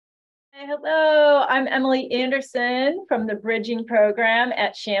Hello, I'm Emily Anderson from the Bridging Program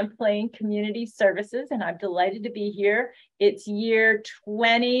at Champlain Community Services, and I'm delighted to be here. It's year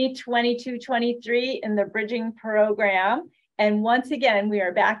 2022-23 in the Bridging Program. And once again, we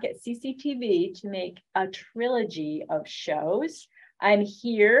are back at CCTV to make a trilogy of shows. I'm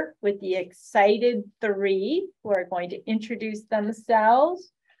here with the excited three who are going to introduce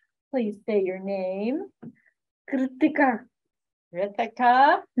themselves. Please say your name. Krithika.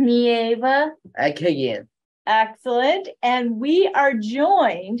 Krithika. Meayva. Keegan. Excellent. And we are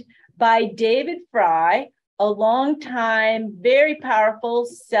joined by David Frye, a longtime, very powerful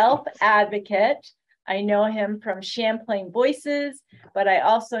self-advocate. I know him from Champlain Voices, but I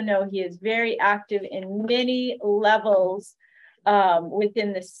also know he is very active in many levels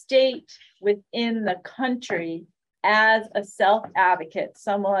within the state, within the country, as a self-advocate,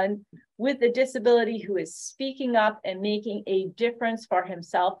 someone with a disability who is speaking up and making a difference for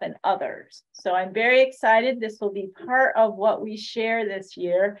himself and others. So I'm very excited. This will be part of what we share this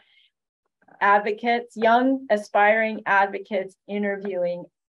year. Advocates, young aspiring advocates interviewing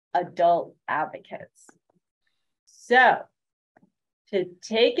adult advocates. So to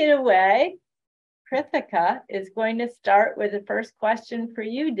take it away, Krithika is going to start with the first question for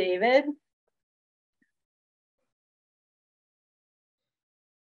you, David.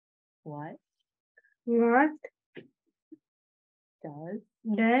 What does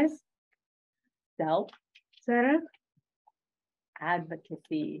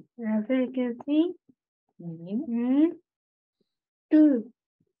self-advocacy mean to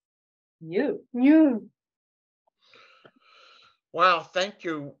you? Wow, thank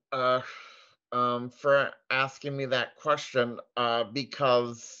you for asking me that question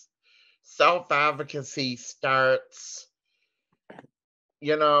because self-advocacy starts,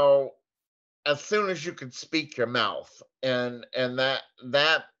 as soon as you can speak your mouth, and that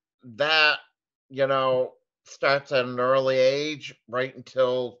starts at an early age, right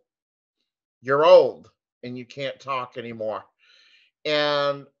until you're old and you can't talk anymore.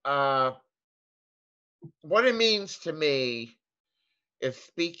 And what it means to me is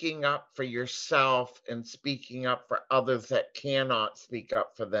speaking up for yourself and speaking up for others that cannot speak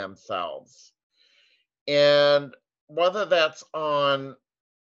up for themselves. And whether that's on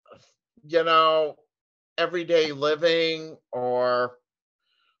everyday living or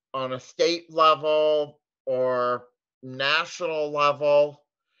on a state level or national level,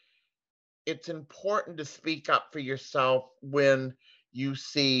 it's important to speak up for yourself when you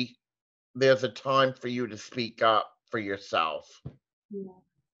see there's a time for you to speak up for yourself. Yeah.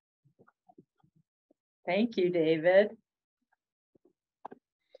 Thank you, David.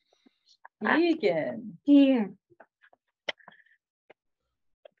 Keegan.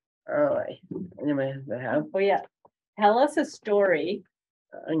 All right. Oh yeah. Tell us a story.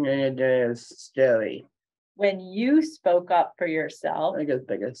 I'm gonna do a story. When you spoke up for yourself. I guess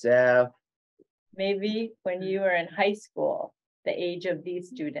yourself. Maybe when you were in high school, the age of these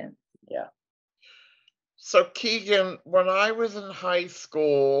students. Yeah. So Keegan, when I was in high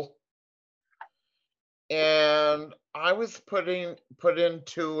school and I was put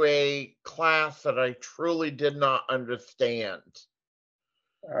into a class that I truly did not understand.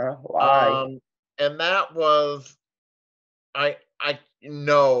 Why? And that was, I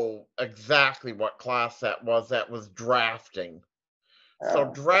know exactly what class that was. That was drafting.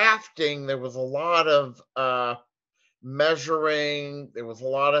 So drafting, there was a lot of measuring. There was a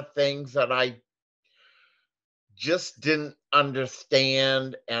lot of things that I just didn't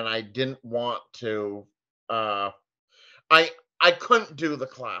understand, and I didn't want to. I couldn't do the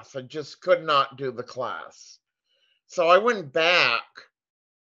class. I just could not do the class. So I went back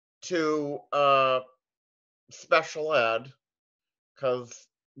to special ed because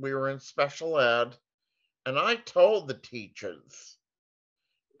we were in special ed, and I told the teachers,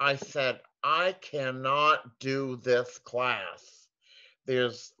 I said, I cannot do this class.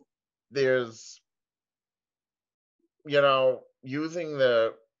 There's using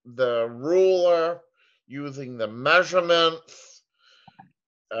the ruler, using the measurements,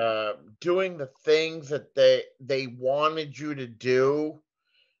 doing the things that they wanted you to do.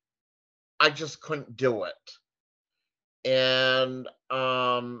 I just couldn't do it. And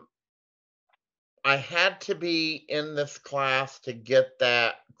I had to be in this class to get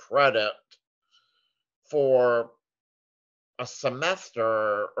that credit for a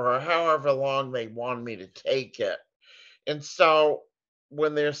semester or however long they wanted me to take it. And so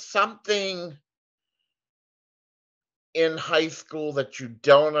when there's something in high school that you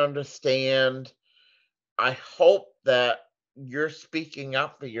don't understand, I hope that you're speaking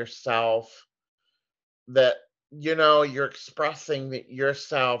up for yourself, that you're expressing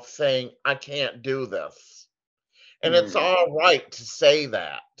yourself saying, I can't do this. And it's all right to say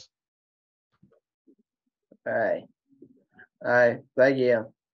that. All right. All right. Thank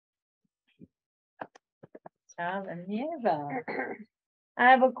you. And Meayva.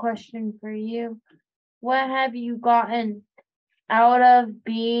 I have a question for you. What have you gotten out of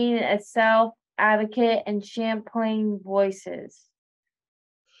being a self advocate in Champlain Voices?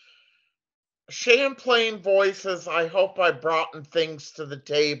 Champlain Voices, I hope I brought in things to the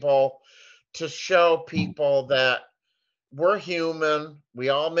table to show people that we're human. We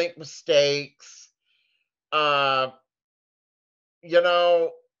all make mistakes.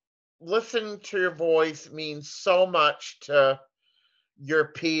 Listening to your voice means so much to your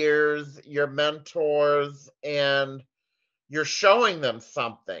peers, your mentors, and you're showing them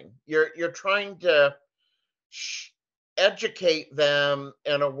something. You're trying to educate them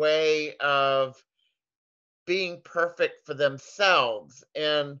in a way of being perfect for themselves.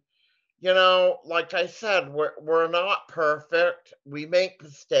 And like I said, we're not perfect. We make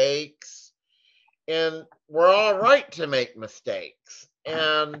mistakes, and we're all right to make mistakes.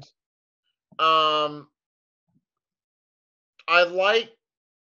 And I like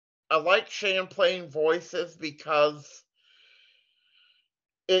Champlain Voices because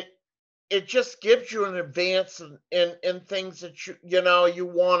it just gives you an advance in things that you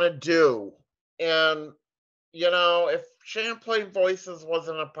want to do. And if Champlain Voices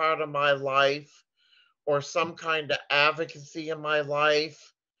wasn't a part of my life or some kind of advocacy in my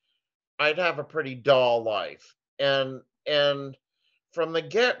life, I'd have a pretty dull life. And from the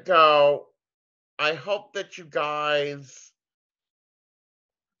get-go, I hope that you guys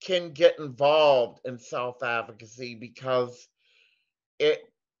can get involved in self-advocacy because it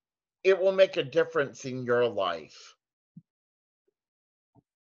will make a difference in your life.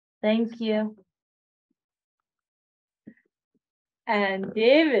 Thank you. And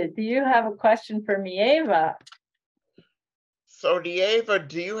David, do you have a question for Meayva? So, Meayva,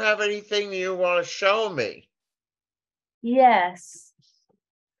 do you have anything you want to show me? Yes.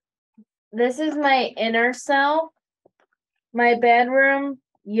 This is my inner self, my bedroom,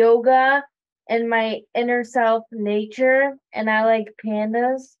 yoga, and my inner self, nature, and I like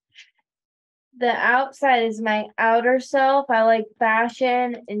pandas. The outside is my outer self. I like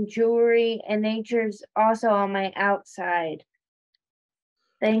fashion and jewelry, and nature's also on my outside.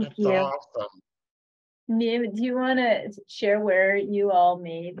 Thank That's you. awesome. Meayva, do you want to share where you all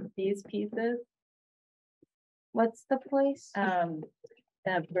made these pieces? What's the place?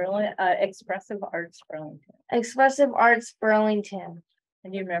 Expressive Arts Burlington. Expressive Arts Burlington.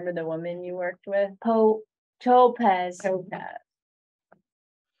 And you remember the woman you worked with? Topaz. Topaz.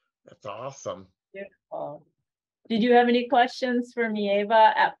 That's awesome. Beautiful. Did you have any questions for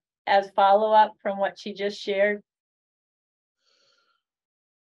Meayva as follow-up from what she just shared?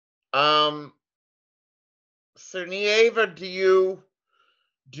 So Meayva, do you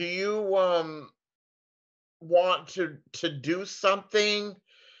want to do something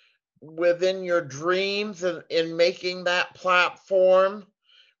within your dreams in making that platform?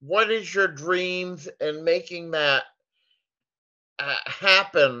 What is your dreams in making that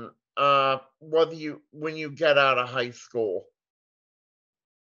happen when you get out of high school?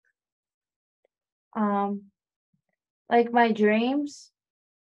 Like my dreams.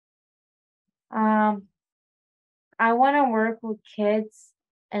 I want to work with kids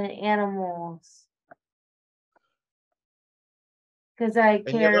and animals because I And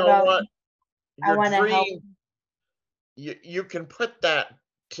care about. I want to help. You can put that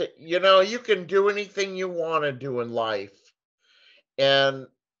to, you can do anything you want to do in life. And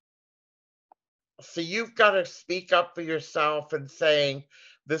so you've got to speak up for yourself and saying,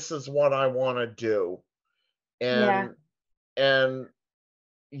 this is what I want to do. And and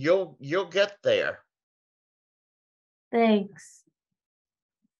you'll get there. Thanks.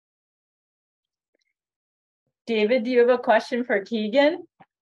 David, do you have a question for Keegan?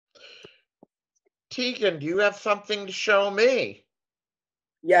 Keegan, do you have something to show me?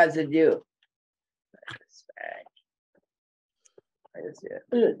 Yes, I do.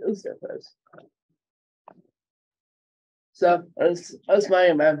 So let's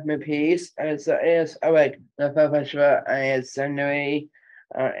mind about my piece. It's like the professor and Sunday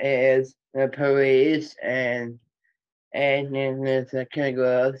is the police and then there's the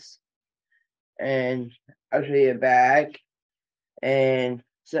kangaroos and actually a bag and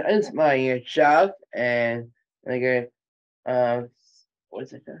so it's my shop and like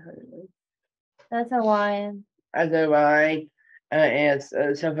what's it called? That's a lion. As a line and it's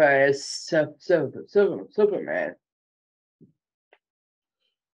Superman.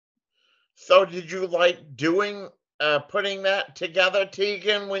 So did you like doing putting that together,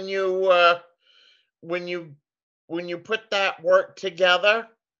 Keegan, when you when you put that work together?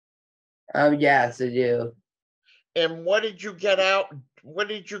 Yes, I do. And what did you get out? What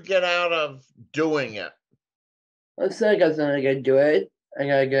did you get out of doing it? Looks like I was gonna do it.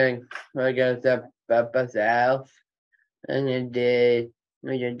 I gotta step up myself. And I did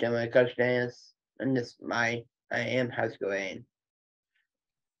my coach dance. And I am high school in.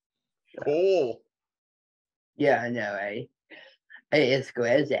 Cool. Yeah, I know, eh? It's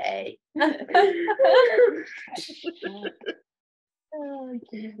squares, eh?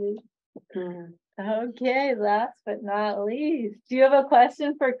 Okay, last but not least, do you have a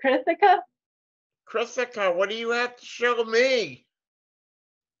question for Krithika? Krithika, what do you have to show me?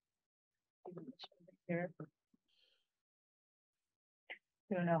 Here.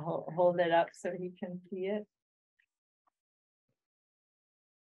 You want to hold it up so he can see it?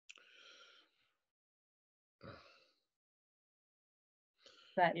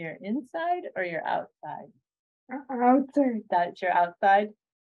 Is that your inside or your outside? Outside. That's your outside?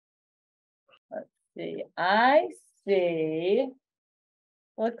 Let's see. I see.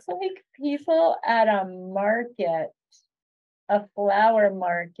 Looks like people at a market, a flower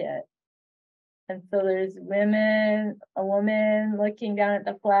market. And so there's a woman looking down at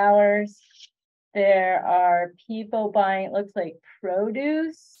the flowers. There are people buying, it looks like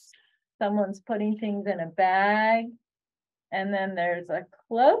produce. Someone's putting things in a bag. And then there's a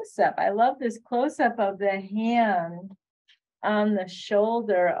close-up. I love this close-up of the hand on the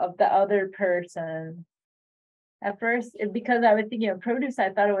shoulder of the other person. At first, because I was thinking of produce, I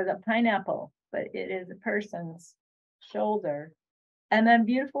thought it was a pineapple, but it is a person's shoulder. And then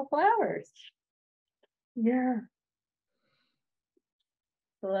beautiful flowers. Yeah.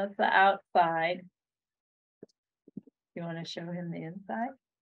 So that's the outside. You want to show him the inside?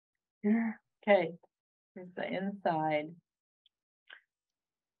 Yeah. Okay, here's the inside.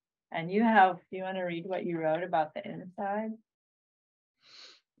 And do you want to read what you wrote about the inside?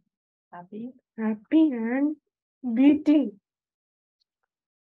 Happy? Happy and beauty.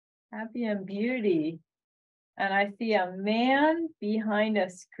 Happy and beauty. And I see a man behind a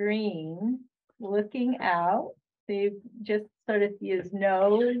screen looking out. So you just sort of see his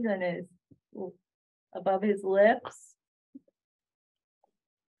nose and his above his lips.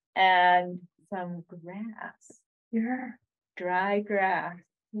 And some grass. Yeah. Dry grass.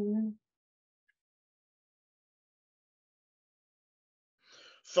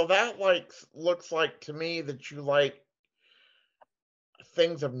 So that looks like to me that you like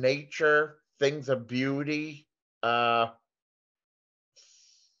things of nature, things of beauty,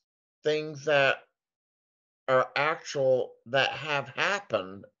 things that are actual that have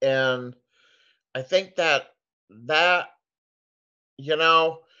happened. And I think that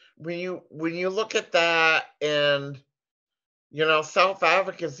when you look at that, and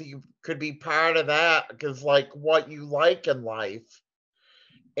self-advocacy could be part of that, because like what you like in life.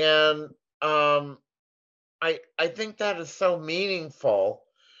 And I think that is so meaningful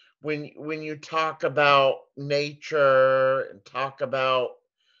when you talk about nature and talk about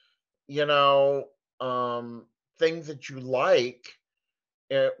you know things that you like,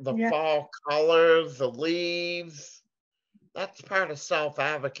 the Yeah. fall colors, the leaves. That's part of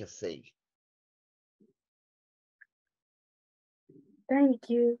self-advocacy. Thank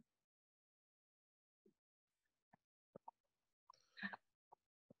you.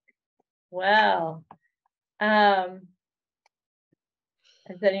 Well, does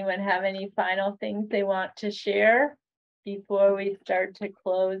anyone have any final things they want to share before we start to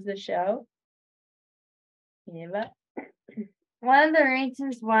close the show? Meayva? One of the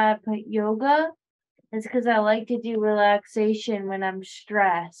reasons why I put yoga is because I like to do relaxation when I'm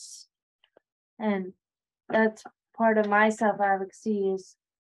stressed. And that's part of my self-advocacy, is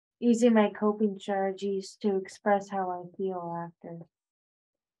using my coping strategies to express how I feel after.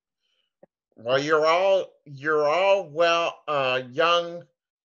 Well, you're all young,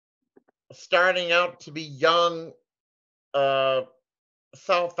 starting out to be young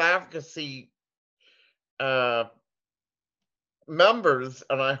self-advocacy members,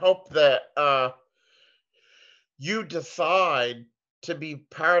 and I hope that you decide to be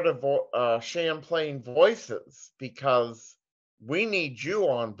part of Champlain Voices, because we need you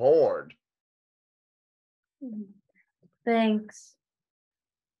on board. Thanks.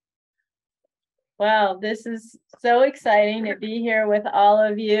 Well, this is so exciting to be here with all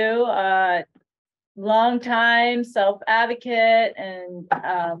of you. Longtime self-advocate and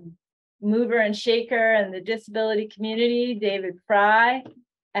mover and shaker in the disability community, David Frye,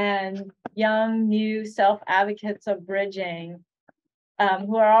 and young new self-advocates of Bridging,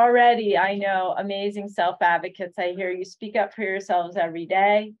 who are already, I know, amazing self-advocates. I hear you speak up for yourselves every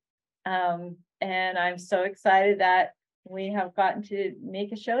day. And I'm so excited that we have gotten to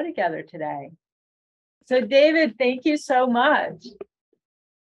make a show together today. So David, thank you so much.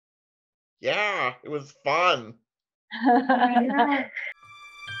 Yeah, it was fun.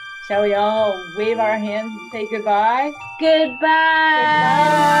 Shall we all wave our hands and say goodbye? Goodbye.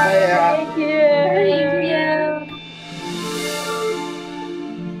 Goodbye. Thank you. Thank you.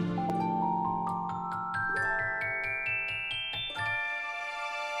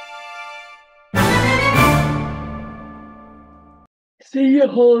 See you,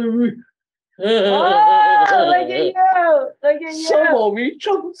 Hollywood. Oh, look at you. Look at So you. homie,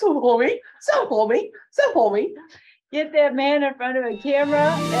 so homie. Get that man in front of a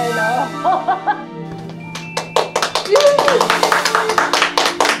camera and